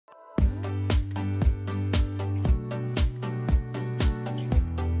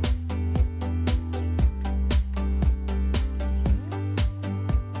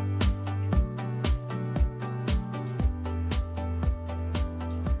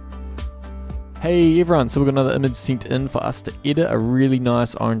Hey everyone, so we've got another image sent in for us to edit, a really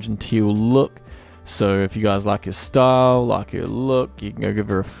nice orange and teal look. So if you guys like your style, like your look, you can go give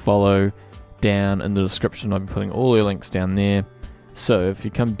her a follow down in the description. I'll be putting all your links down there. So if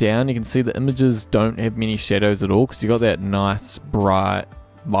you come down, you can see the images don't have many shadows at all because you got that nice, bright,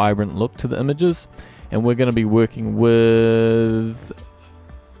 vibrant look to the images. And we're going to be working with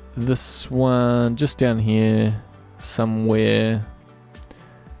this one just down here somewhere.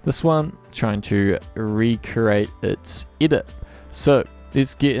 This one, trying to recreate its edit. So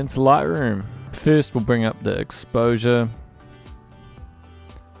let's get into Lightroom. First we'll bring up the exposure.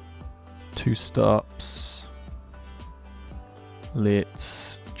 2 stops.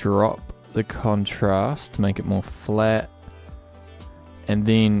 Let's drop the contrast to make it more flat. And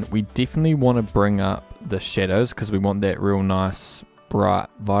then we definitely want to bring up the shadows because we want that real nice, bright,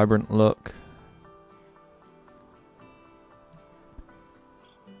 vibrant look.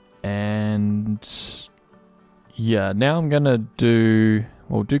 And yeah, now I'm gonna do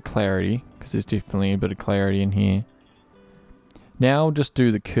clarity because there's definitely a bit of clarity in here. Now I'll just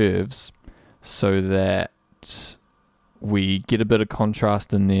do the curves so that we get a bit of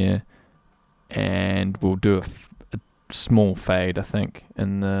contrast in there, and we'll do a small fade, I think,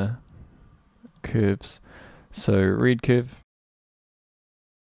 in the curves. So red curve.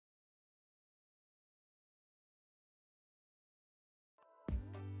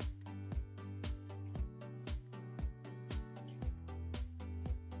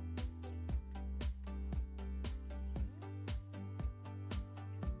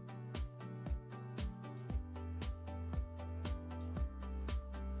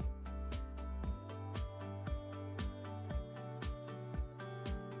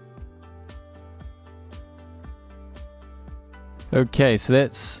 Okay, so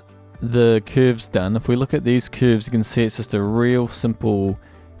that's the curves done. If we look at these curves, you can see it's just a real simple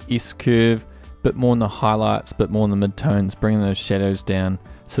S curve, bit more in the highlights, bit more in the midtones, bringing those shadows down.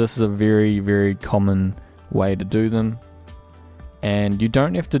 So this is a very, very common way to do them. And you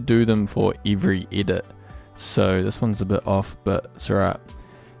don't have to do them for every edit. So this one's a bit off, but it's alright.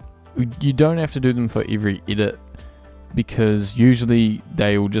 You don't have to do them for every edit because usually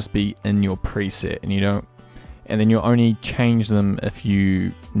they will just be in your preset and then you'll only change them if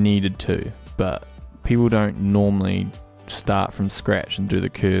you needed to, but people don't normally start from scratch and do the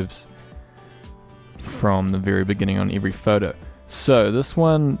curves from the very beginning on every photo. So this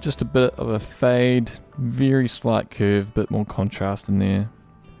one, just a bit of a fade, very slight curve, bit more contrast in there.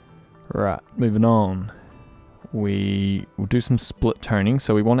 Right, moving on. We will do some split toning,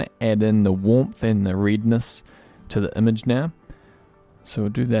 so we want to add in the warmth and the redness to the image now. So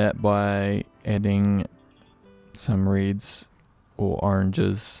we'll do that by adding some reds or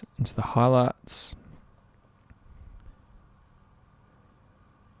oranges into the highlights.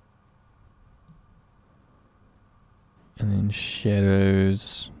 And then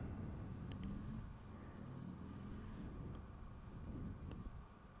shadows.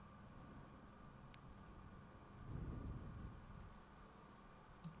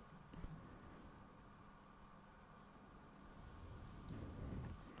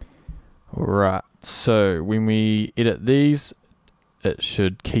 Right. So when we edit these, it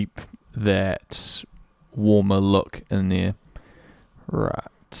should keep that warmer look in there.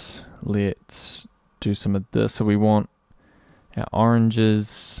 Right, let's do some of this. So we want our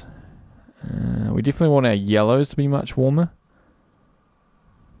oranges. We definitely want our yellows to be much warmer.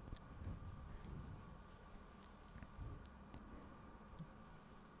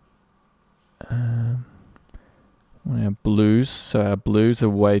 Want our blues. So our blues are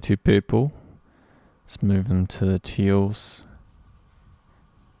way too purple. Let's move them to the teals.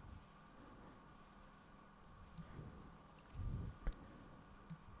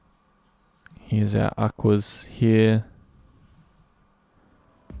 Here's our aquas here.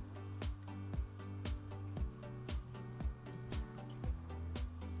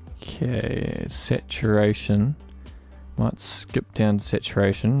 Okay, saturation. Might skip down to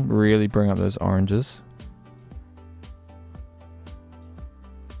saturation, really bring up those oranges.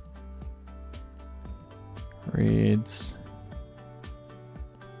 Reds.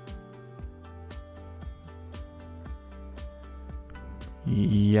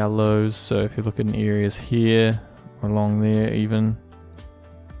 Yellows, so if you look in areas here or along there even.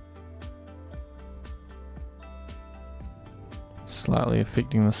 Slightly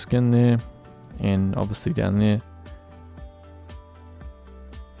affecting the skin there and obviously down there.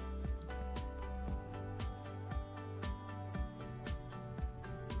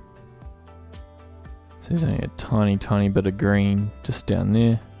 There's only a tiny bit of green just down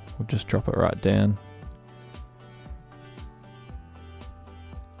there. We'll just drop it right down.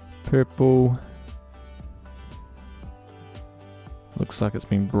 Purple, looks like it's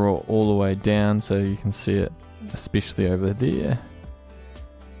been brought all the way down so you can see it, especially over there.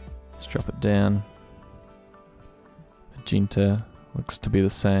 Let's drop it down. Magenta looks to be the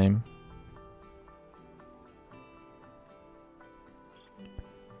same.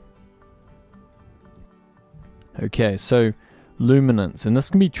 Okay, so luminance, and this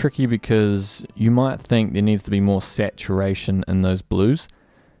can be tricky because you might think there needs to be more saturation in those blues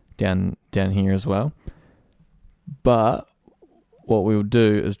down here as well. But what we'll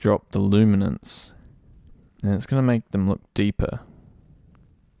do is drop the luminance, and it's going to make them look deeper,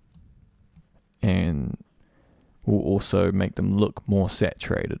 and we'll also make them look more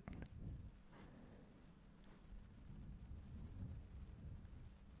saturated.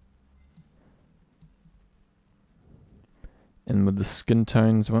 And with the skin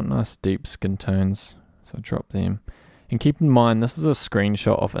tones, I want nice deep skin tones, so I'll drop them. And keep in mind, this is a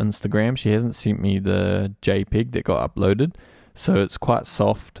screenshot of Instagram. She hasn't sent me the JPEG that got uploaded, so it's quite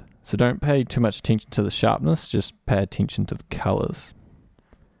soft. So don't pay too much attention to the sharpness, just pay attention to the colors.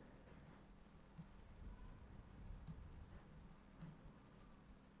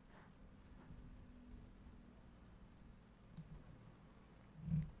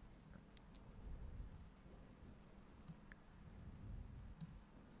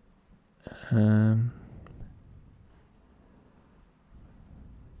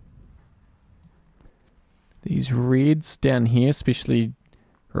 These reds down here, especially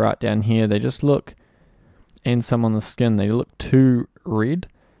right down here, they just look, and some on the skin, they look too red.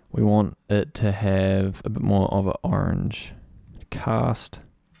 We want it to have a bit more of an orange cast.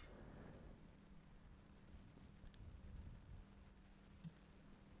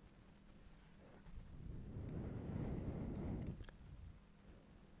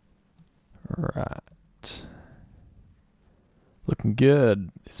 Right. Looking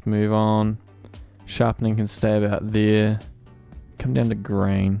good. Let's move on. Sharpening can stay about there. Come down to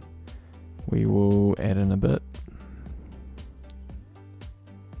grain. We will add in a bit.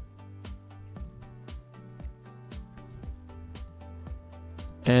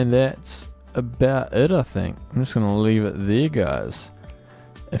 And that's about it, I think. I'm just going to leave it there, guys.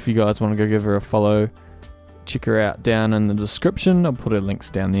 If you guys want to go give her a follow, check her out down in the description. I'll put her links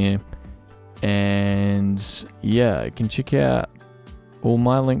down there. And yeah, you can check out all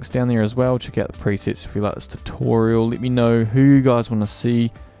my links down there as well. Check out the presets if you like this tutorial. Let me know who you guys want to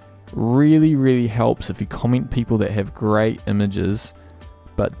see. Really helps if you comment people that have great images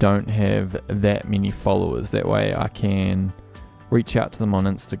but don't have that many followers. That way I can reach out to them on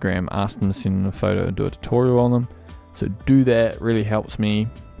Instagram, ask them to send in a photo and do a tutorial on them. So do that, really helps me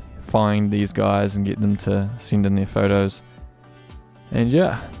find these guys and get them to send in their photos. And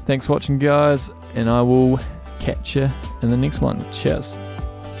yeah, thanks for watching, guys, and I will catch you in the next one. Cheers.